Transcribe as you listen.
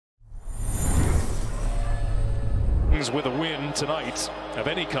Kings with a win tonight of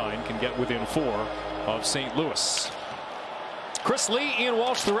any kind can get within 4 of St. Louis. Chris Lee, Ian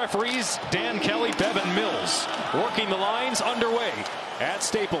Walsh, the referees, Dan Kelly, Bevan Mills. Working the lines underway at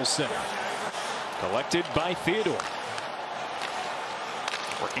Staples Center. Collected by Theodore.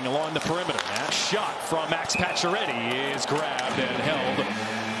 Working along the perimeter. That shot from Max Pacioretty is grabbed and held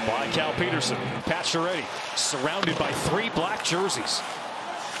by Cal Peterson. Pacioretty surrounded by 3 black jerseys.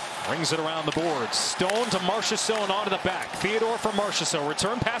 Brings it around the boards. Stone to Marchessault and onto the back. Theodore for Marchessault.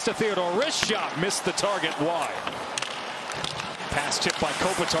 Return pass to Theodore. Wrist shot. Missed the target wide. Pass tipped by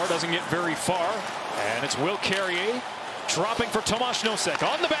Kopitar. Doesn't get very far. And it's Will Carrier dropping for Tomas Nosek.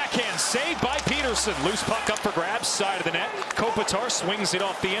 On the backhand. Saved by Peterson. Loose puck up for grabs. Side of the net. Kopitar swings it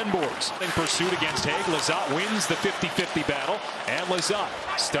off the end boards. In pursuit against Haig. Lizotte wins the 50-50 battle. And Lizotte.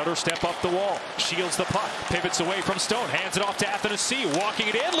 Stutter step up the wall. Shields the puck. Pivots away from Stone. Hands it off to Athanasi. Walking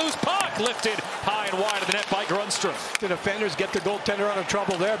it in. Loose puck. Lifted high and wide of the net by Grundstrom. The defenders get the goaltender out of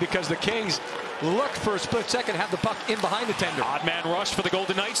trouble there because the Kings look for a split second, have the puck in behind the tender. Odd man rush for the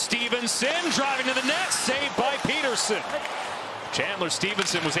Golden Knights. Stevenson driving to the net. Saved by Peterson. Chandler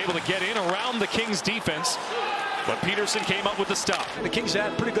Stevenson was able to get in around the Kings defense, but Peterson came up with the stop. The Kings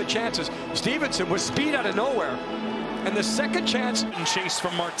had pretty good chances. Stevenson was speed out of nowhere. And the second chance. Chase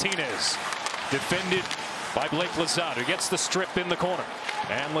from Martinez. Defended by Blake Lizotte, who gets the strip in the corner.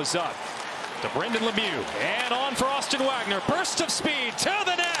 And Lizotte to Brendan Lemieux. And on for Austin Wagner. Burst of speed to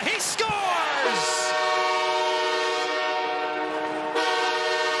the net. He scores!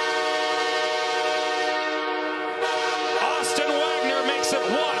 Austin Wagner makes it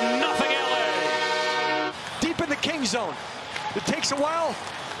 1-0 LA. Deep in the King zone. It takes a while.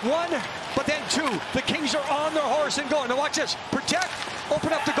 1, but then 2. The Kings are on their horse and going. Now watch this. Protect,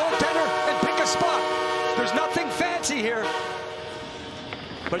 open up the goaltender, and pick a spot. There's nothing fancy here.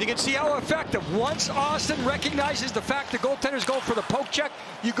 But you can see how effective. Once Austin recognizes the fact the goaltenders go for the poke check,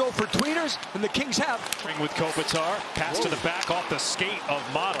 you go for tweeters, and the Kings have. With Kopitar, pass to the back off the skate of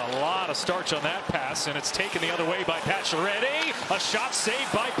Mata. A lot of starch on that pass, and it's taken the other way by Pacioretty. A shot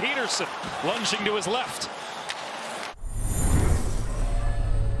saved by Peterson, lunging to his left.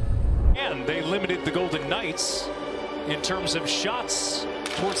 And they limited the Golden Knights in terms of shots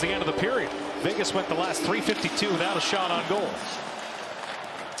towards the end of the period. Vegas went the last 3:52 without a shot on goal.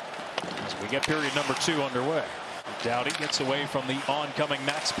 As we get period number 2 underway. Doughty gets away from the oncoming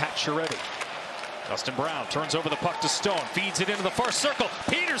Max Pacioretty. Dustin Brown turns over the puck to Stone, feeds it into the far circle.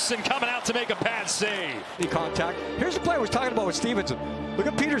 Peterson coming out to make a pad save. The contact. Here's the play I was talking about with Stevenson. Look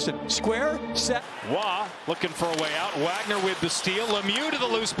at Peterson. Square, set. Wah looking for a way out. Wagner with the steal. Lemieux to the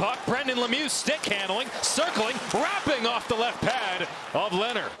loose puck. Brendan Lemieux stick handling, circling, wrapping off the left pad of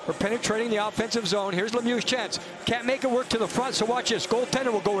Leonard. We're penetrating the offensive zone. Here's Lemieux's chance. Can't make it work to the front, so watch this.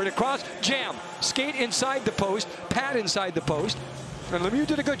 Goaltender will go right across. Jam. Skate inside the post. Pad inside the post. And Lemieux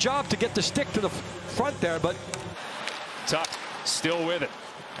did a good job to get the stick to the front there, but Tuck still with it.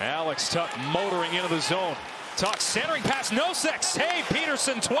 Alex Tuck motoring into the zone. Tuck centering past Nosek. Save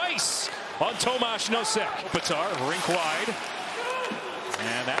Peterson twice on Tomas Nosek. Kopitar rink wide.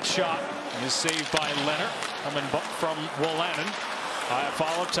 And that shot is saved by Leonard. Coming from Wolanin.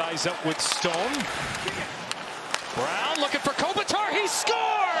 Follow ties up with Stone. Brown looking for Kopitar. He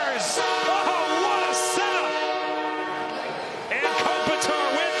scores! Oh, what a setup! And Kopitar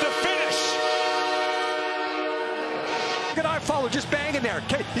with the finish. good Iafallo just banging there.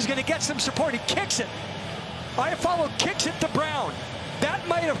 He's going to get some support. He kicks it. Iafallo kicks it to Brown. That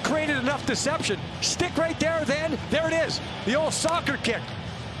might have created enough deception. Stick right there, then. There it is. The old soccer kick.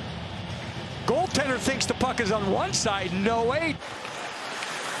 Goaltender thinks the puck is on one side. No way.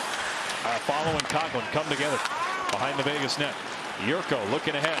 Iafallo and Coughlin come together behind the Vegas net. Yurko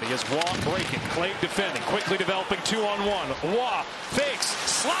looking ahead. He has Waugh breaking. Clague defending. Quickly developing 2-on-1. Waugh fakes.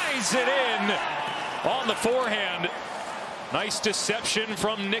 Slides it in on the forehand. Nice deception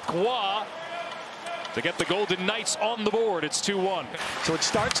from Nick Waugh to get the Golden Knights on the board. It's 2-1. So it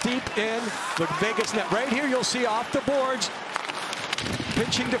starts deep in the Vegas net. Right here you'll see off the boards.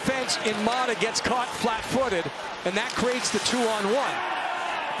 Pinching defense in Mata gets caught flat-footed, and that creates the 2-on-1.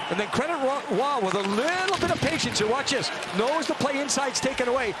 And then credit Waugh with a little bit of patience here. Watch this. Knows the play inside's taken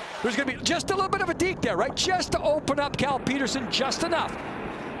away. There's going to be just a little bit of a deke there, right? Just to open up Cal Peterson just enough.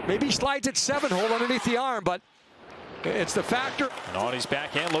 Maybe he slides at 7-hole underneath the arm, but it's the factor. And on his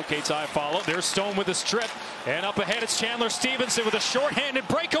backhand locates Iafallo. There's Stone with a strip. And up ahead it's Chandler Stevenson with a shorthanded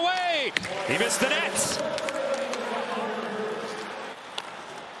breakaway. He missed the net.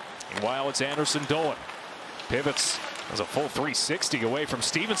 Meanwhile, it's Anderson Dolan. Pivots. There's a full 360 away from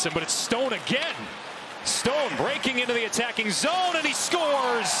Stevenson, but it's Stone again. Stone breaking into the attacking zone, and he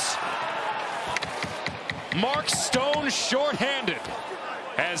scores. Mark Stone Stone, shorthanded,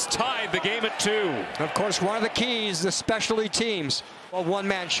 has tied the game at 2. Of course, one of the keys, the specialty teams, well, one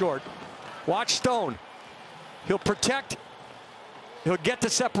man short. Watch Stone. He'll protect. He'll get the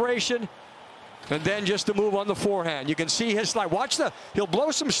separation. And then just to move on the forehand. You can see his slide. Watch he'll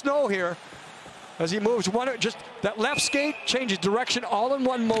blow some snow here as he moves just that left skate, changes direction all in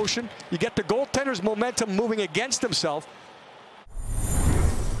one motion. You get the goaltender's momentum moving against himself.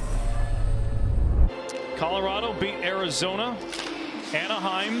 Colorado beat Arizona.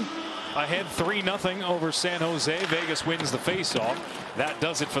 Anaheim ahead 3-0 over San Jose. Vegas wins the faceoff. That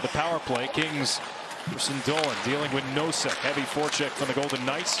does it for the power play. Kings Dolan dealing with Nosek. Heavy forecheck from the Golden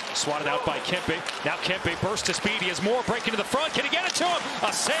Knights. Swatted out by Kempe. Now Kempe bursts to speed. He has Moore breaking to the front. Can he get it to him?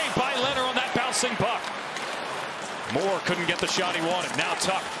 A save by Leonard on that bouncing puck. Moore couldn't get the shot he wanted. Now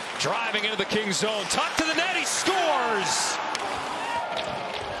Tuck driving into the Kings zone. Tuck to the net. He scores!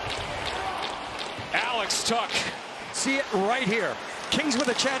 Alex Tuck. See it right here. Kings with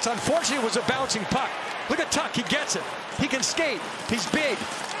a chance. Unfortunately, it was a bouncing puck. Look at Tuck. He gets it. He can skate. He's big.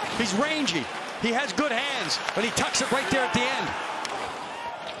 He's rangy. He has good hands, and he tucks it right there at the end.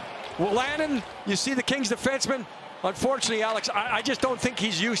 Well, Lannon, you see the Kings defenseman. Unfortunately, Alex, I just don't think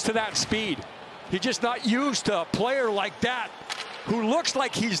he's used to that speed. He's just not used to a player like that who looks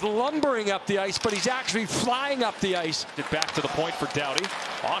like he's lumbering up the ice, but he's actually flying up the ice. Back to the point for Doughty.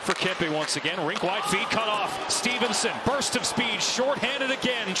 On for Kempe once again. Rink wide feed cut off. Stevenson, burst of speed, shorthanded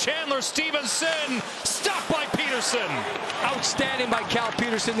again. Chandler Stevenson, stopped by Peterson. Outstanding by Cal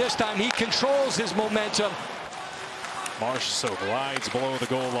Peterson this time. He controls his momentum. Marchessault glides below the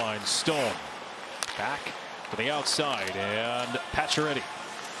goal line. Stone back to the outside, and Pacioretty.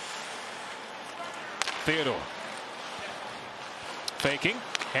 Theodore. Faking,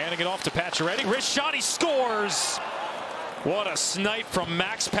 handing it off to Pacioretty. Wrist shot, he scores! What a snipe from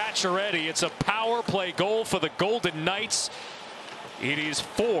Max Pacioretty. It's a power play goal for the Golden Knights. It is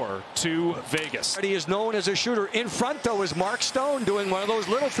 4-2 Vegas. He is known as a shooter. In front, though, is Mark Stone doing one of those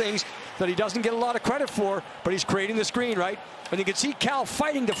little things that he doesn't get a lot of credit for, but he's creating the screen, right? And you can see Cal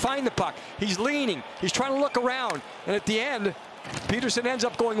fighting to find the puck. He's leaning. He's trying to look around. And at the end, Peterson ends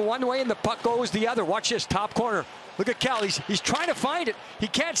up going one way and the puck goes the other. Watch this, top corner. Look at Cal. He's trying to find it. He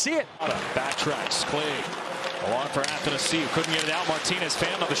can't see it. Backtracks. Clay along for Athanasiou. Couldn't get it out. Martinez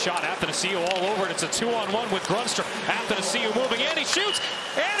fanned on the shot. Athanasiou all over it. It's a 2-on-1 with Grunstrom. Athanasiou moving in. He shoots.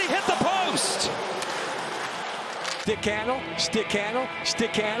 And he hit the post. Stick handle, stick handle,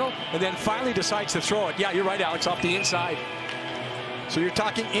 stick handle, and then finally decides to throw it. Yeah, you're right, Alex, off the inside. So you're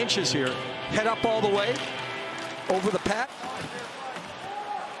talking inches here. Head up all the way. Over the pad.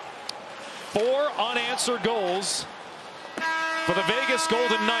 4 unanswered goals for the Vegas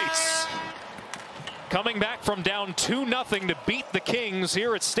Golden Knights. Coming back from down 2-0 to beat the Kings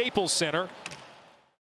here at Staples Center.